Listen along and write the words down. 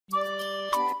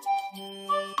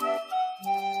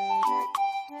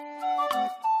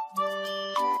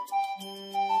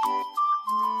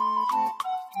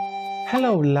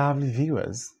Hello, lovely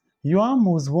viewers. You are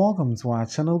most welcome to our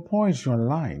channel Poetry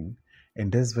Online. In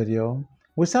this video,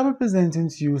 we shall be presenting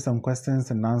to you some questions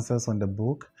and answers on the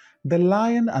book The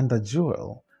Lion and the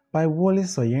Jewel by Wole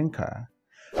Soyinka.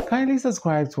 Kindly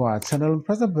subscribe to our channel and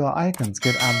press the bell icon to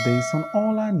get updates on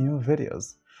all our new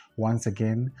videos. Once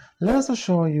again, let us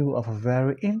assure you of a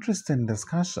very interesting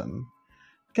discussion.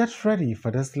 Get ready for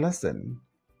this lesson.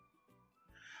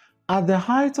 At the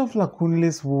height of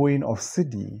Lakunle's wooing of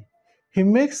Sidi, he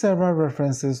makes several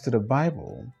references to the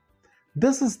Bible.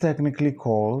 This is technically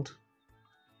called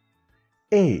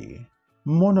A.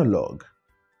 Monologue,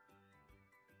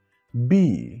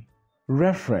 B.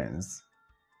 Reference,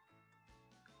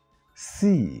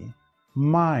 C.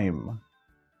 Mime,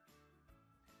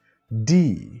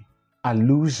 D.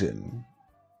 Allusion.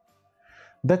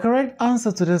 The correct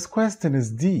answer to this question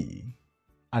is D.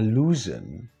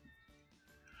 Allusion.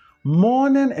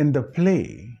 Morning in the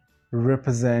play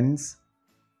represents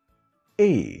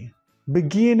A.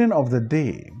 Beginning of the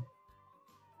day,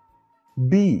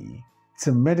 B.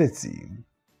 Timidity,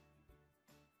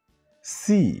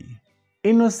 C.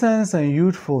 Innocence and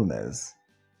youthfulness,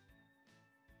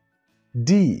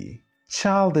 D.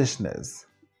 Childishness.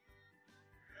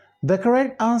 The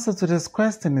correct answer to this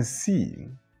question is C.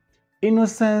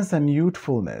 Innocence and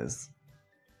youthfulness.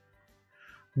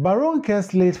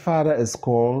 Baronke's late father is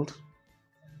called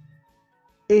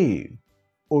A.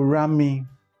 Orami,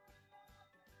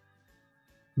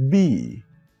 B.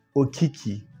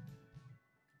 Okiki,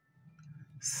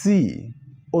 C.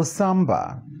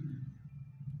 Osamba,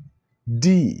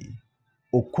 D.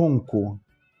 Okonko.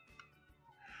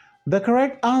 The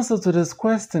correct answer to this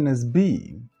question is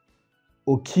B.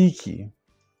 Okiki.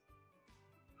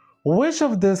 Which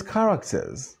of these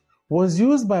characters was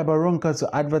used by Baronka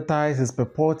to advertise his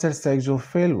purported sexual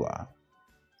failure?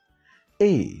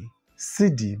 A.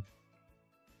 Sidi,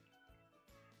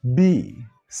 B.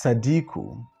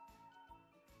 Sadiku,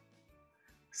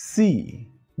 C.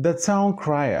 The town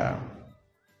crier,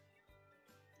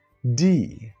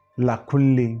 D.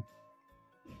 Lakunle.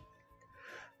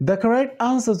 The correct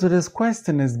answer to this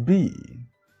question is B.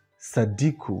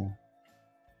 Sadiku.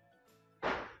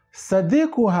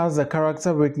 Sadiku has the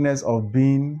character weakness of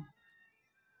being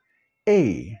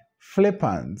A.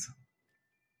 Flippant,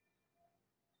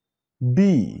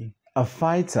 B. A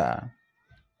fighter,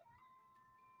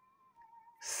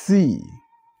 C.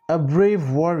 A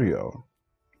brave warrior,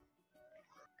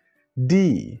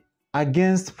 D.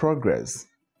 Against progress.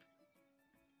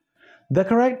 The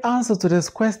correct answer to this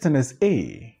question is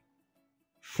A.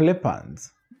 Flippant.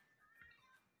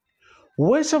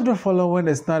 Which of the following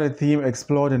is not a theme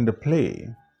explored in the play?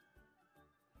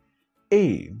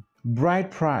 A.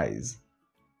 Bride price,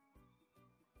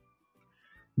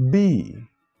 B.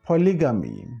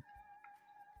 Polygamy,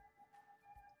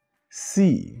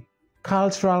 C.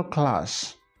 Cultural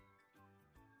clash,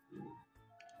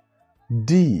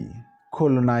 D.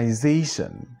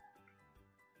 Colonization.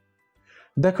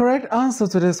 The correct answer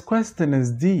to this question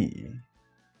is D.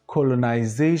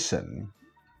 Colonization.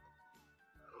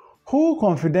 Who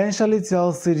confidentially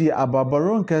tells Sidi about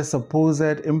Baronke's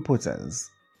supposed impotence?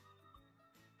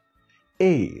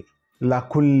 A.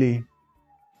 Lakunle,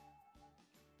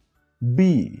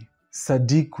 B.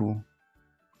 Sadiku,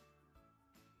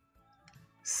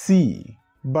 C.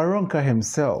 Baronka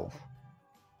himself,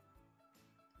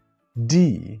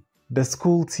 D. The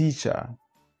school teacher.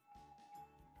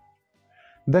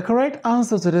 The correct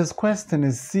answer to this question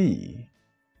is C.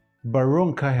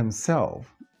 Baronka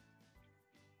himself.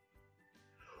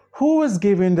 Who was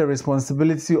given the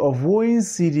responsibility of wooing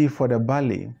Sidi for the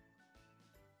ballet?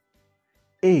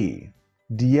 A.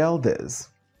 The elders,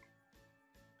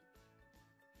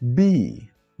 B.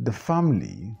 The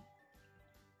family,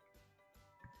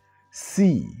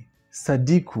 C.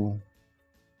 Sadiku,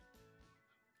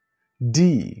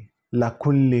 D.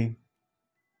 Lakunle.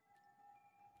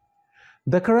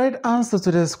 The correct answer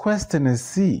to this question is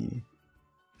C.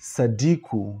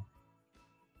 Sadiku.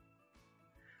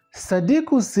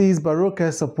 Sadiku sees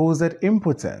Baronke's supposed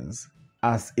impotence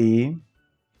as A.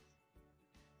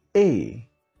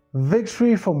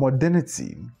 Victory for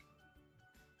modernity,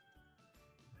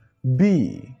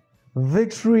 B.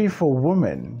 Victory for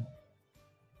women,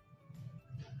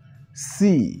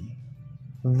 C.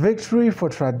 Victory for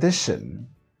tradition,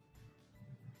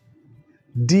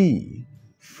 D.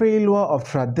 Failure of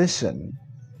tradition.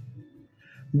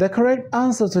 The correct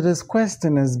answer to this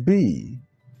question is B.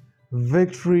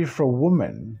 Victory for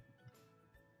women.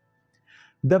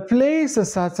 The play is a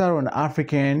satire on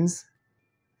Africans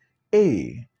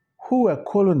A. Who were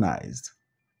colonized,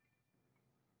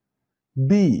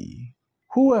 B.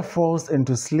 Who were forced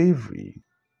into slavery,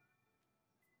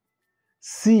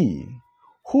 C.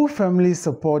 Who firmly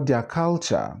support their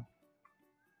culture.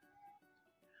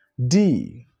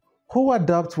 D. Who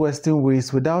adopt Western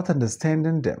ways without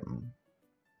understanding them.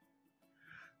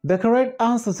 The correct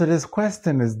answer to this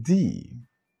question is D.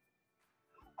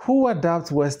 Who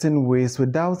adopt Western ways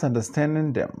without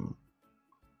understanding them.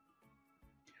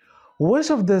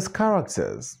 Which of these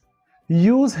characters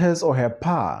use his or her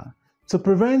power to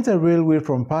prevent a railway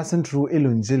from passing through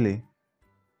Ilunjili?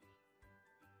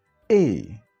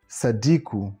 A.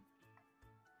 Sadiku.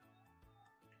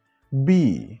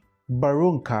 B.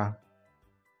 Barunka.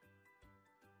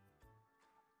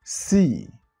 C.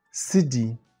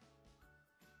 Sidi.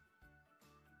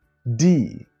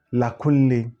 D.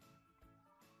 Lakunle.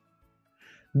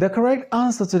 The correct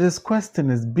answer to this question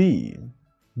is B.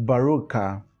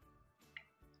 Barunka.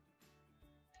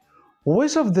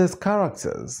 Which of these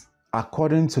characters,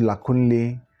 according to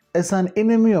Lakunle, is an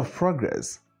enemy of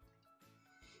progress?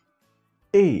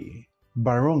 A.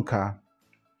 Barunka.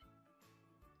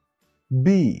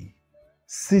 B.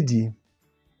 Sidi.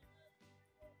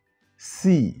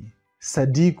 C.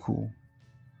 Sadiku.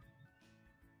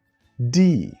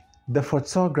 D. The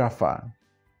photographer.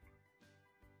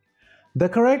 The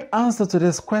correct answer to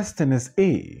this question is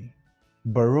A.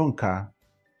 Barunka.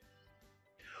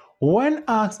 When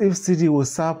asked if Sidi will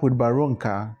sup with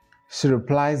Barunka, she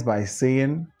replies by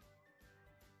saying,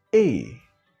 A.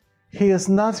 He is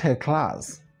not her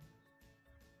class.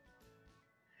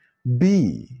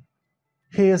 B.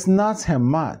 He is not her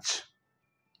match.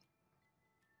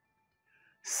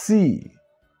 C.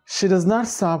 She does not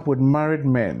sup with married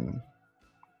men.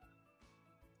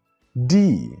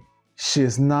 D. She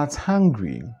is not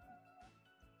hungry.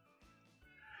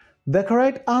 The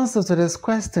correct answer to this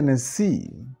question is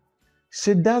C.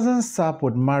 She doesn't sup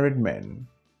with married men.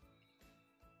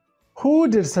 Who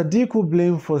did Sadiku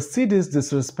blame for Sidi's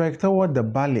disrespect toward the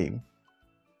Bali?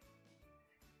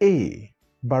 A.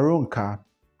 Barunka.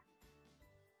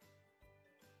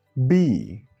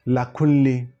 B.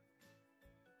 Lakunle.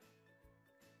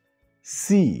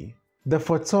 C. The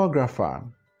photographer.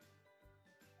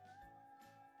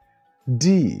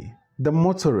 D. The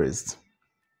motorist.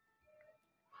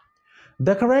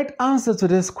 The correct answer to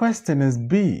this question is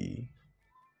B.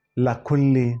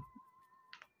 Lakunle.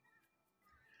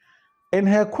 In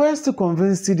her quest to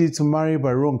convince Sidi to marry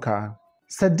Barunka,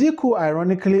 Sadiku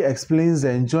ironically explains the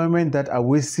enjoyment that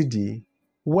awaits Sidi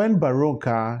when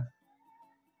Barunka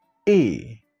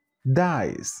A.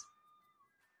 dies,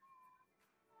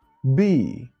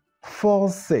 B.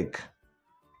 falls sick,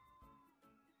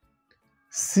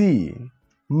 C.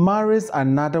 marries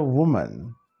another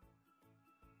woman,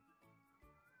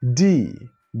 D.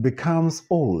 becomes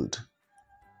old.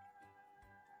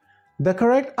 The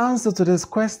correct answer to this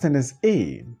question is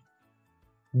A.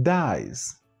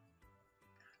 dies.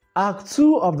 Act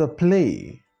 2 of the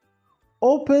play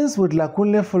opens with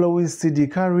Lakunle following Sidi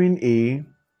carrying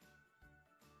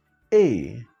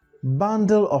A.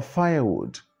 bundle of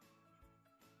firewood,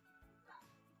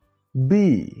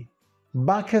 B.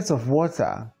 buckets of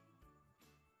water,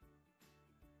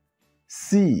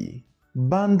 C.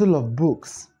 bundle of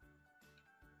books,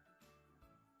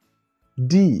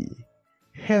 D.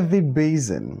 heavy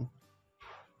basin.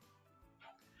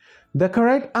 The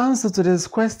correct answer to this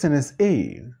question is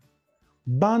A.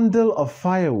 bundle of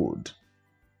firewood.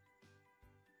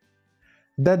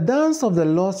 The dance of the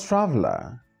lost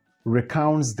traveler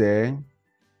recounts the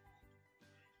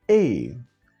A.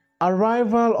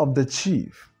 arrival of the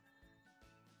chief,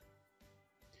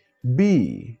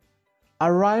 B.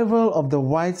 arrival of the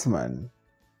white man,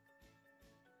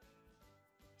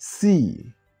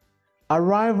 C.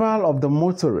 arrival of the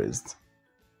motorist,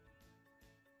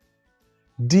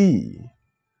 D.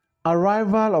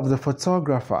 arrival of the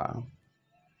photographer.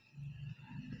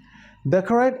 The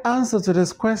correct answer to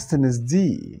this question is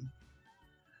D.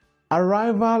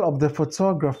 arrival of the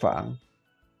photographer.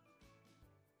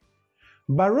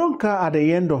 Barunka at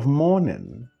the end of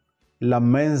mourning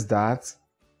laments that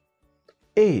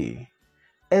A.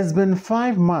 it's been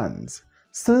 5 months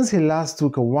since he last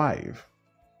took a wife,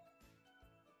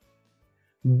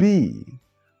 B.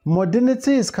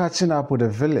 modernity is catching up with the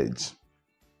village,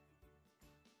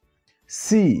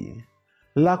 C.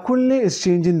 Lakunle is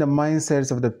changing the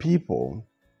mindsets of the people,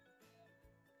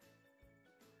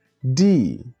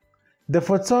 D. the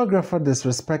photographer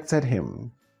disrespected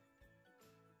him.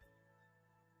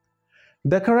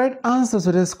 The correct answer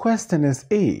to this question is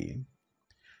A.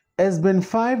 It's been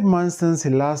 5 months since he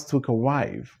last took a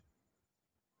wife.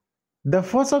 The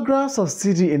photographs of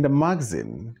Sidi in the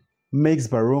magazine makes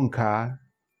Barunka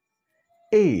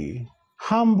A.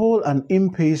 humble and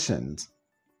impatient,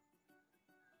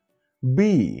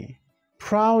 B.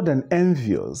 proud and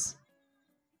envious.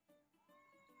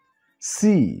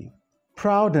 C,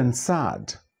 proud and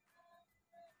sad.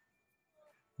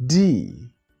 D,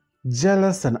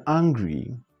 jealous and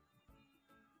angry.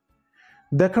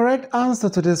 The correct answer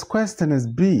to this question is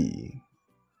B,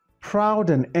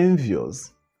 proud and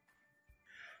envious.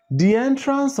 The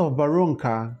entrance of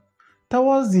Barunka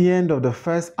towards the end of the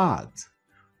first act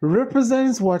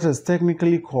represents what is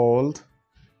technically called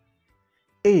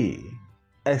A,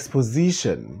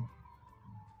 exposition,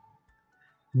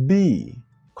 B,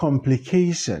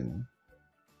 complication,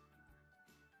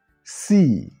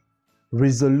 C,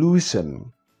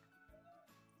 resolution,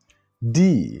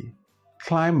 D,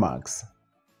 climax.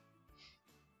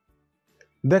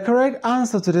 The correct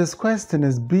answer to this question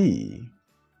is B,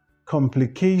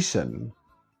 complication.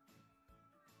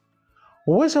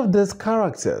 Which of these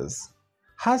characters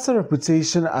has a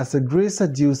reputation as a great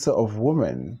seducer of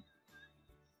women?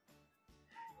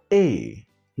 A,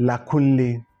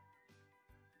 Lakunle.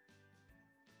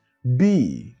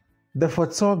 B, the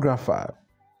photographer.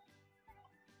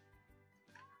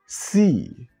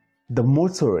 C, the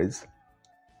motorist.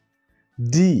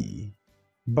 D,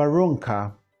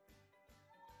 Barunka.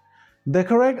 The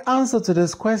correct answer to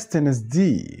this question is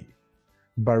D,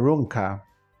 Barunka.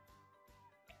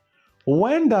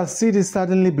 When does Sidi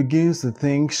suddenly begins to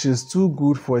think she's too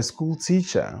good for a school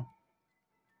teacher?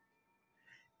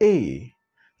 A,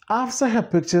 after her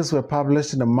pictures were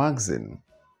published in a magazine.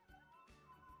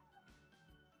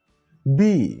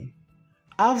 B,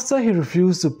 after he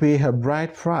refused to pay her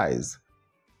bride price.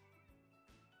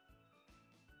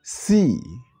 C,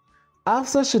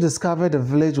 after she discovered the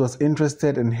village was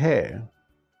interested in her.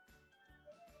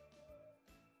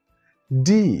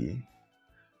 D,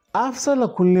 after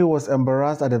Lakunle was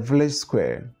embarrassed at the village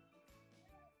square.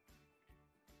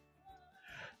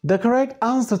 The correct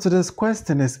answer to this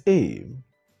question is A,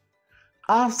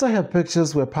 after her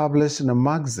pictures were published in a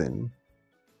magazine.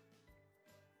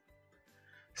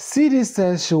 Sidi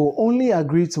says she will only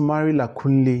agree to marry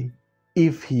Lakunle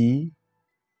if he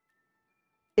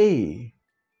A,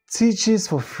 teaches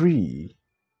for free,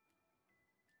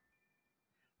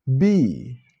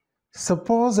 B,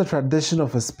 supports the tradition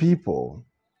of his people,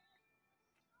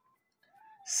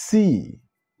 C,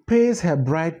 pays her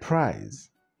bride price,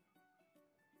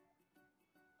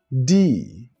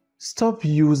 D, stop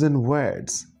using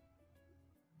words.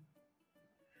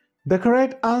 The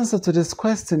correct answer to this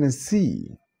question is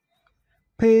C,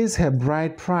 pays her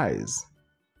bride price.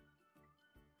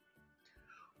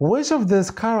 Which of these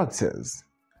characters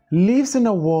lives in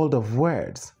a world of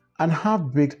words and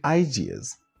half-baked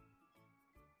ideas?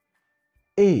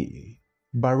 A,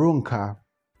 Barunka.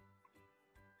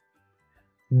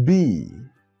 B,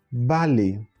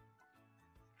 Bali.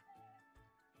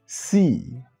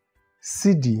 C,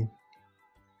 Sidi.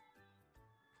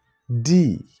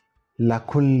 D,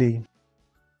 Lakunle.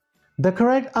 The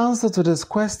correct answer to this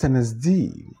question is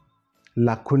D,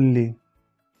 Lakunle.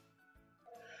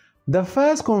 The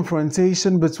first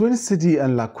confrontation between Sidi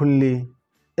and Lakunle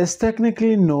is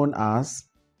technically known as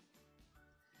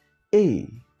A,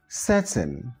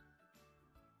 setting,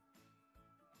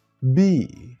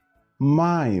 B,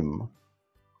 mime,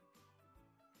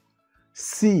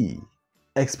 C,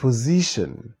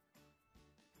 exposition,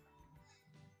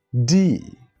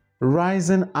 D,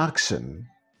 rising action.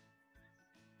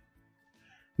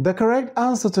 The correct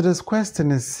answer to this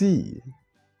question is C,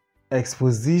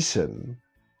 exposition.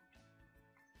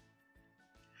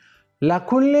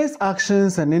 Lakunle's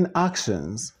actions and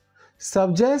inactions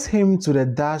suggest him to the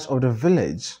dash of the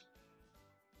village.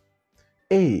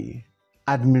 A,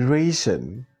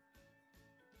 admiration,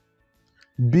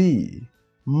 B,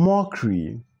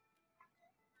 mockery,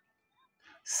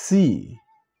 C,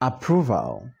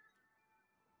 approval,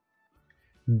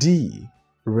 D,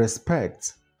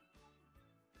 respect.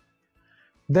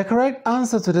 The correct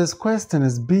answer to this question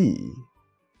is B,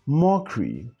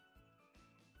 mockery.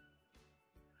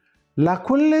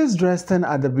 Lakunle's dressing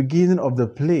at the beginning of the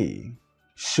play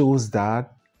shows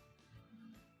that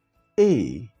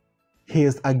A, he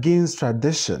is against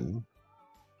tradition,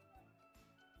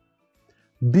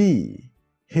 B,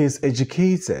 he is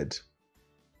educated,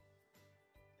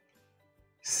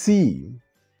 C,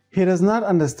 he does not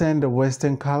understand the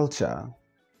Western culture,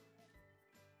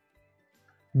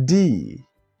 D,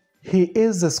 he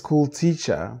is the school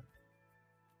teacher.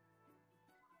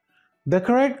 The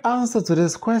correct answer to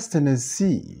this question is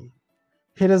C,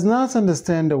 he does not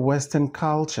understand the Western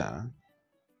culture.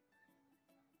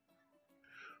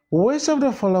 Which of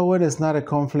the following is not a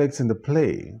conflict in the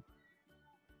play?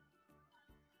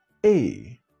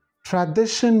 A,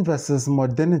 tradition versus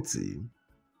modernity,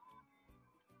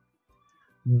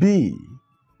 B.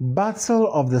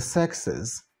 Battle of the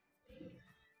Sexes.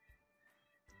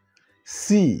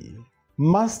 C.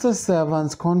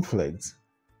 Master-servant conflict.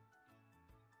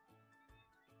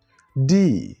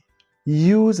 D.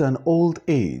 Youth and old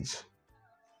age.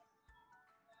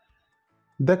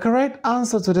 The correct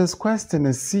answer to this question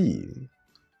is C.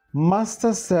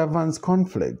 Master-servant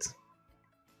conflict.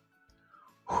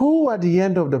 Who at the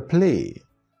end of the play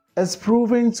is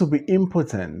proving to be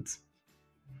impotent?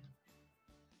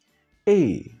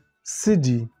 A.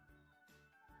 Sidi.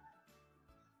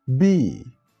 B.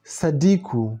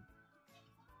 Sadiku.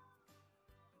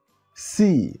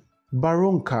 C.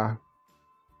 Barunka.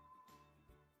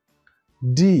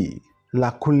 D.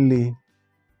 Lakunle.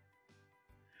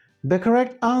 The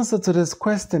correct answer to this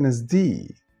question is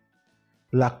D.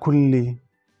 Lakunle.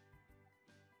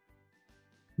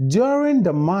 During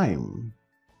the mime,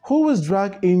 who was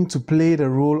dragged in to play the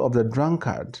role of the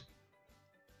drunkard?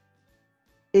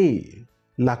 A.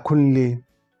 Lakunle.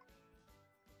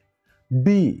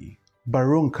 B.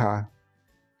 Barunka.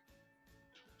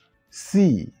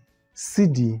 C.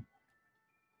 Sidi.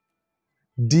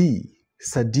 D.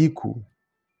 Sadiku.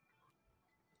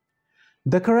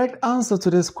 The correct answer to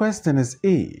this question is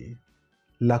A.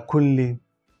 Lakunle.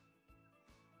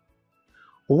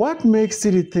 What makes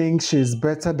Sidi think she is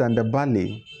better than the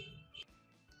ballet?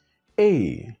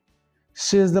 A.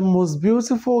 She is the most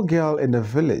beautiful girl in the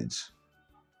village.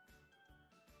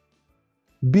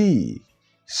 B.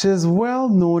 She is well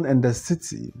known in the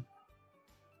city.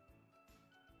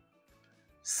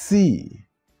 C.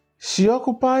 She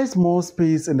occupies more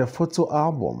space in the photo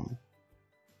album.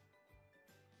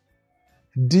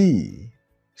 D.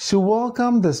 She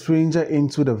welcomed the stranger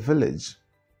into the village.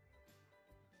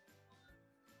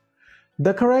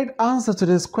 The correct answer to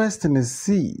this question is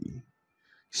C.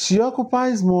 She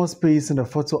occupies more space in the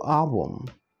photo album.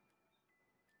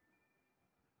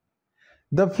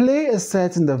 The play is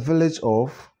set in the village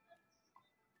of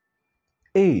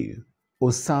A.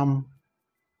 Osam.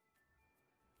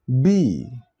 B.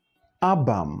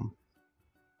 Abam.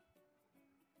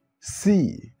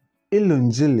 C.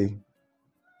 Ilunjili.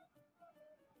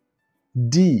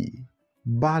 D.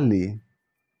 Bali.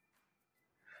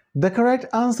 The correct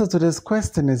answer to this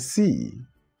question is C.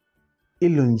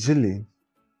 Ilunjili.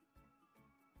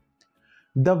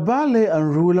 The ballet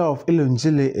and ruler of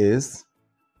Ilunjili is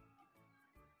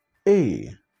A.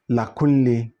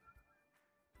 Lakunle.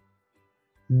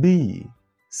 B.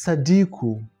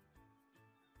 Sadiku.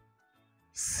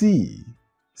 C.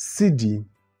 Sidi.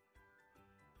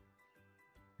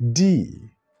 D.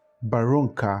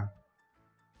 Barunka.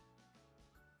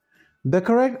 The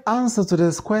correct answer to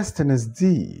this question is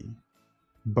D.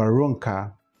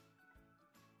 Barunka.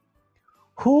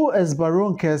 Who is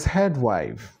Barunka's head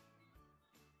wife?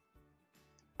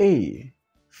 A.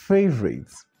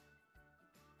 Favorite.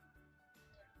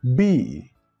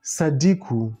 B.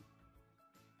 Sadiku.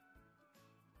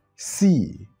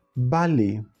 C.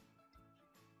 Bali.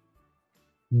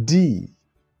 D.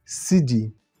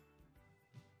 Sidi.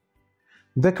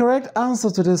 The correct answer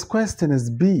to this question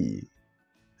is B.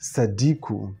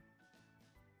 Sadiku.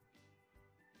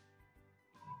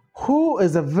 Who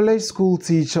is the village school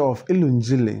teacher of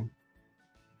Ilunjili?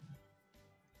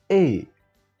 A.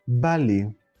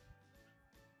 Bali.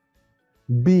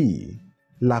 B.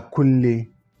 Lakunle.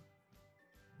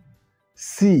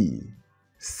 C.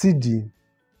 Sidi.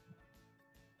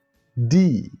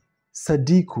 D.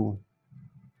 Sadiku.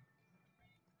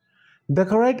 The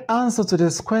correct answer to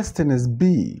this question is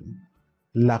B.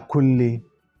 Lakunle.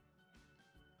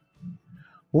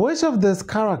 Which of these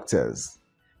characters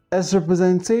is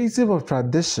representative of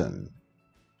tradition?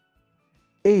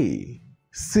 A.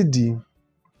 Sidi.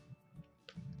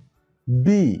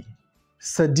 B.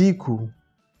 Sadiku.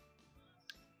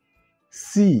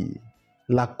 C.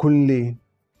 Lakunle.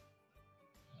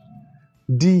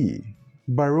 D.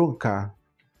 Barunka.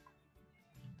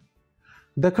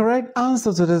 The correct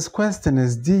answer to this question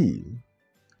is D.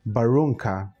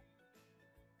 Barunka.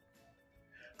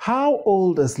 How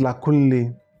old is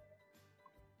Lakunle?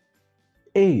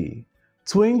 A.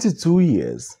 22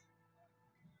 years.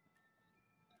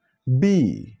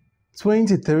 B.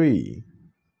 23.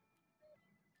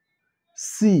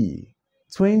 C.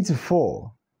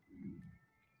 24.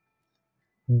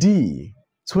 D.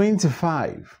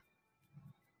 25.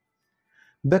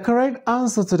 The correct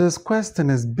answer to this question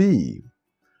is B.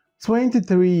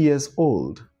 23 years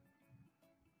old.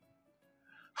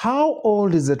 How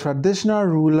old is the traditional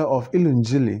ruler of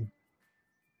Ilunjili?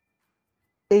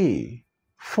 A.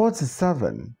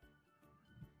 47.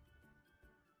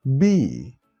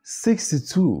 B.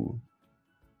 62.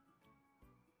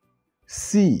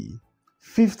 C.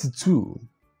 52.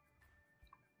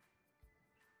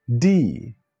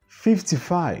 D.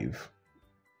 55.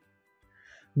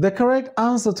 The correct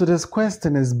answer to this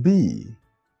question is B.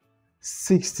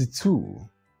 62.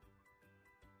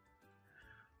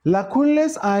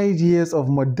 Lakunle's ideas of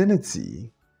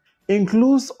modernity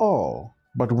includes all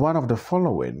but one of the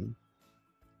following.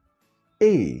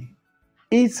 A.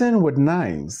 Eating with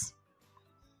knives.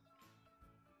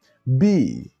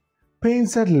 B.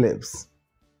 Painted lips.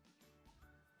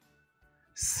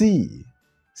 C.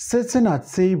 Sitting at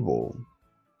table.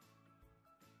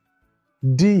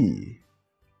 D.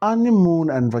 Honeymoon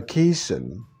and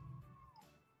vacation.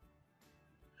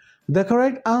 The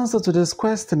correct answer to this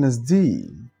question is D.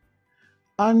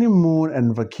 Honeymoon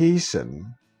and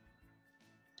vacation.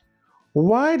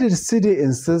 Why did Sidi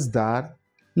insist that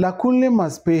Lakunle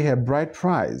must pay her bride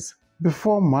price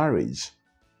before marriage?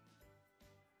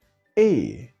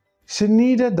 A. She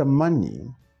needed the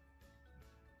money.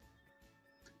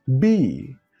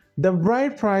 B. The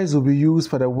bride price will be used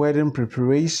for the wedding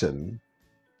preparation.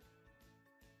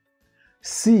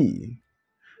 C.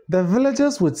 The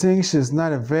villagers would think she is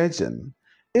not a virgin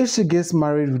if she gets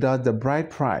married without the bride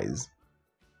price.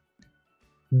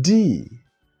 D.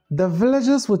 The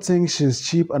villagers would think she is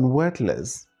cheap and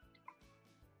worthless.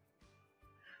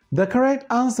 The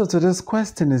correct answer to this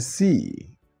question is C.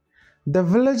 The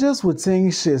villagers would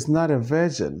think she is not a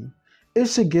virgin if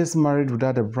she gets married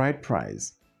without a bride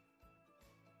price.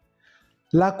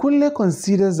 Lakunle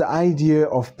considers the idea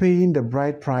of paying the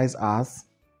bride price as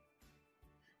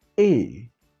A.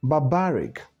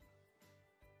 Barbaric.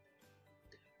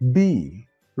 B.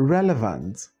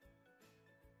 Relevant.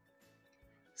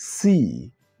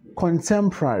 C.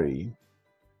 Contemporary.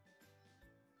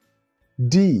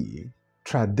 D.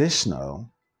 Traditional.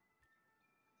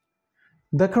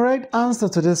 The correct answer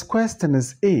to this question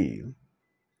is A.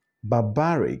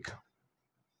 Barbaric.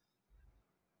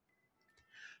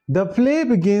 The play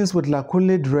begins with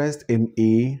Lakunle dressed in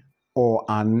a or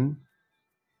an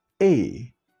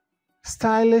A.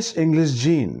 Stylish English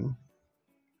jean.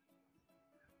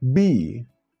 B.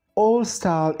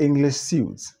 Old-style English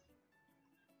suit.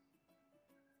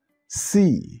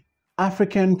 C.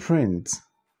 African print.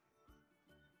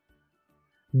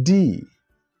 D.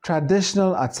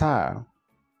 Traditional attire.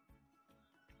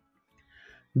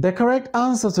 The correct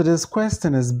answer to this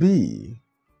question is B.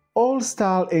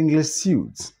 Old-style English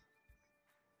suit.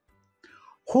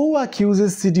 Who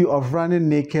accuses Sidi of running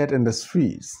naked in the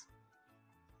streets?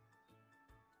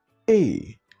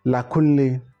 A.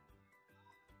 Lakunle.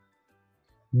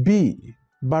 B.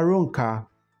 Barunka.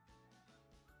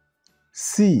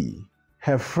 C.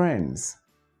 Her friends.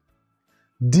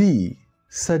 D.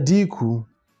 Sadiku.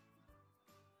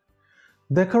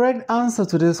 The correct answer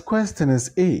to this question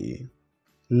is A.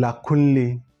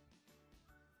 Lakunle.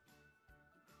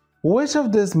 Which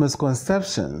of these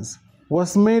misconceptions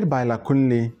was made by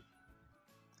Lakunle?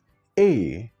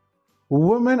 A.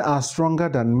 Women are stronger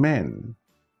than men.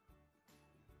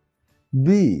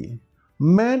 B.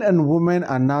 Men and women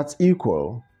are not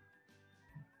equal.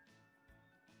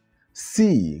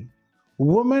 C.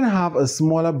 Women have a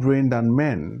smaller brain than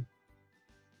men.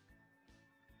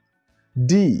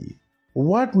 D.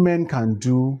 What men can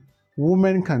do,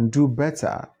 women can do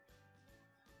better.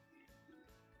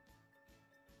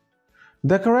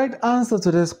 The correct answer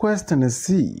to this question is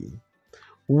C.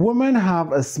 Women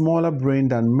have a smaller brain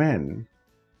than men.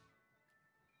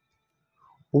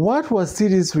 What was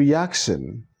Sidi's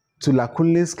reaction to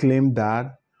Lakunle's claim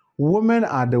that women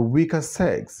are the weaker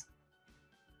sex?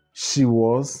 She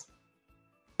was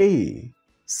A.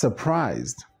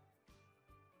 Surprised.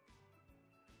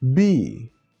 B.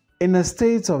 In a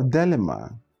state of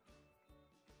dilemma.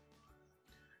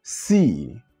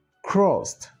 C.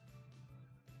 Crossed.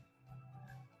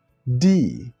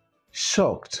 D.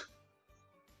 Shocked.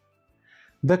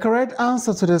 The correct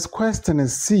answer to this question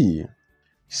is C.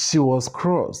 She was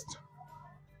crossed.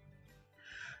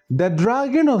 The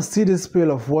dragging of Sidi's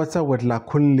pail of water with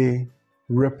Lakunle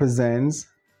represents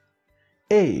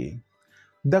A.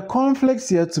 The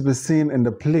conflicts yet to be seen in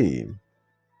the play.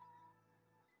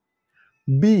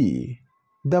 B.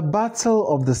 The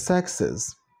battle of the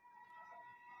sexes.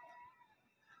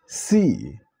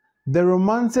 C. The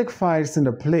romantic fights in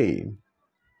the play.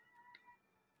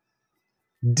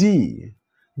 D.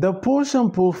 The push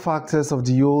and pull factors of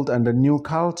the old and the new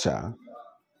culture.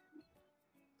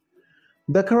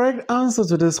 The correct answer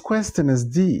to this question is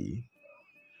D.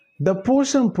 The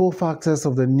push and pull factors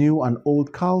of the new and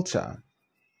old culture.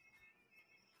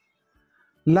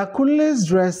 Lakunle's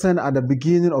dressing at the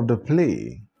beginning of the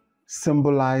play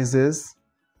symbolizes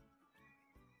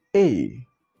A.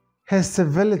 Her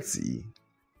civility.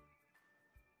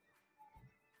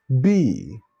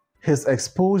 B. His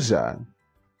exposure.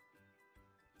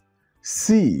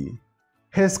 C.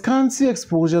 His scanty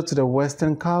exposure to the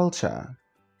Western culture.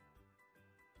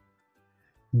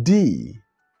 D.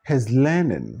 His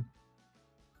learning.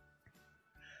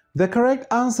 The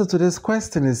correct answer to this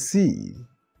question is C.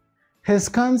 His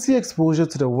scanty exposure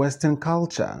to the Western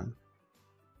culture.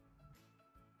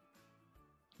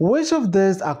 Which of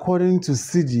these, according to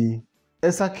CD,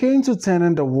 is akin to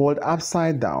turning the world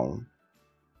upside down?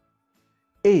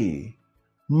 A.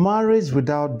 Marriage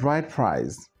without bride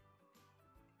price.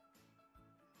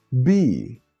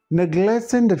 B.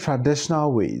 Neglecting the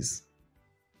traditional ways.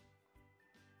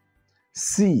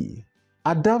 C.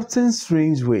 Adopting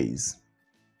strange ways.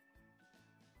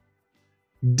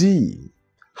 D.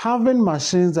 Having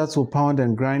machines that will pound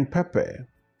and grind pepper.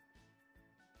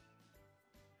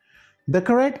 The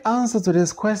correct answer to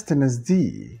this question is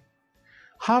D.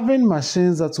 Having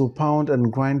machines that will pound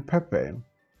and grind pepper.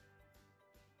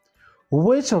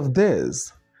 Which of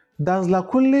these does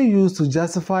Lakunle use to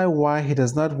justify why he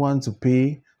does not want to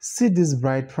pay Sidi's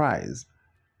bride price?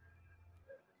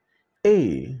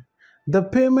 A. The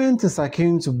payment is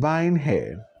akin to buying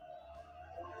her.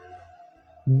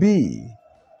 B.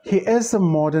 He is a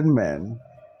modern man.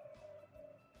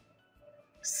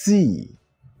 C.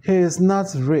 He is not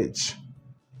rich.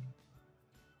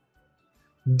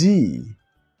 D.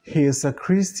 He is a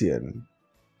Christian.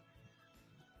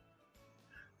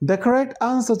 The correct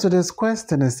answer to this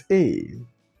question is A.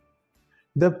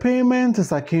 The payment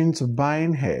is akin to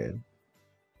buying her.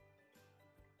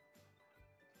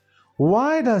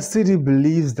 Why does Sidi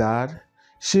believe that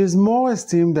she is more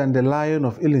esteemed than the Lion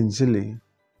of Ilinjili?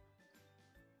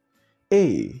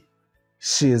 A.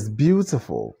 She is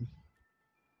beautiful.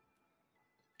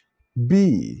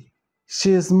 B.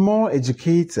 She is more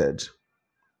educated.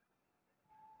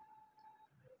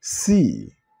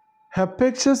 C. Her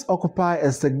pictures occupy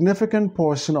a significant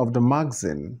portion of the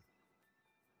magazine.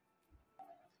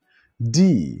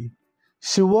 D.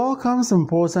 She welcomes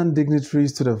important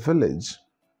dignitaries to the village.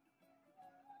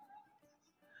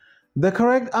 The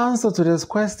correct answer to this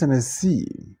question is C.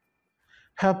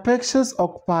 Her pictures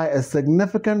occupy a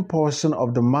significant portion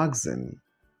of the magazine.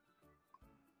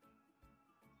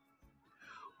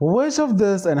 Which of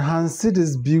these enhances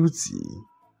Sidi's beauty?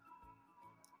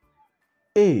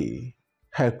 A.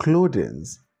 Her clothing.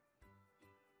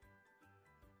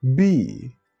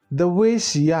 B. The way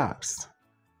she acts.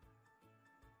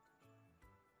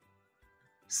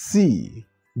 C.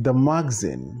 The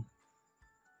magazine.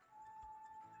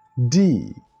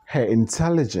 D. Her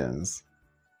intelligence.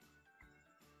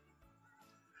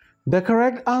 The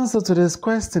correct answer to this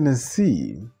question is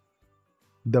C.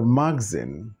 The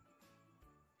magazine.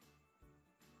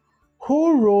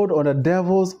 Who rode on the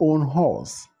devil's own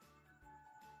horse?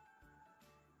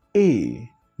 A.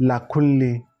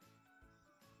 Lakunle.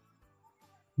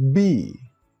 B.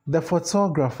 The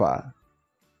photographer.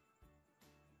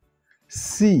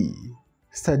 C.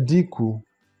 Sadiku.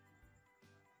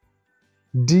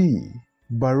 D.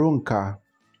 Barunka.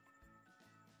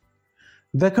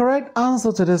 The correct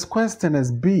answer to this question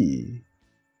is B.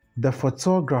 The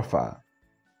photographer.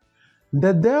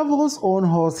 The devil's own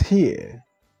horse here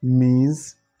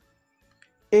means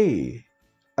A.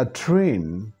 A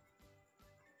train.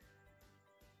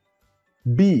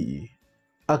 B.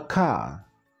 A car.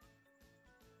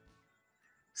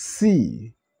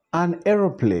 C. An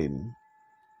aeroplane.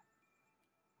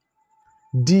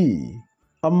 D.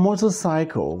 A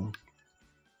motorcycle.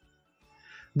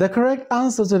 The correct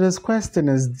answer to this question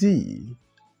is D.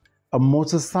 A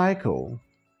motorcycle.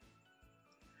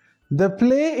 The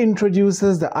play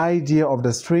introduces the idea of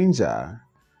the stranger,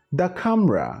 the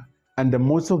camera, and the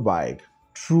motorbike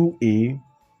through A.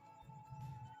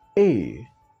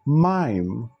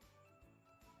 Mime.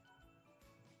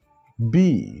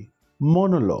 B.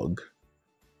 Monologue.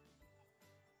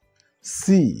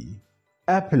 C.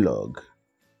 Epilogue.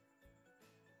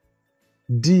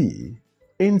 D.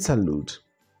 Interlude.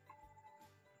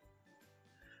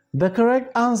 The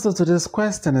correct answer to this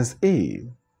question is A.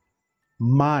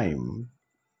 Mime.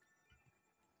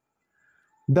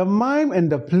 The mime in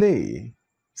the play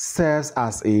serves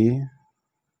as A.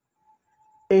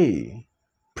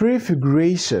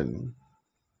 Prefiguration.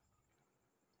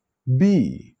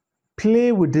 B.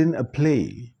 Play within a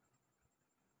play.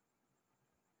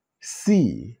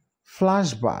 C.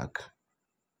 Flashback.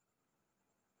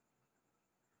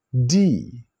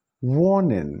 D.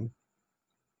 Warning.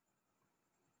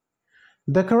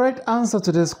 The correct answer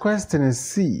to this question is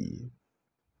C.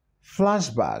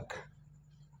 Flashback.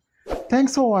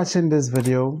 Thanks for watching this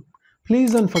video.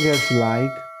 Please don't forget to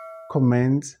like,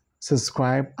 comment,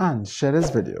 subscribe, and share this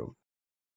video.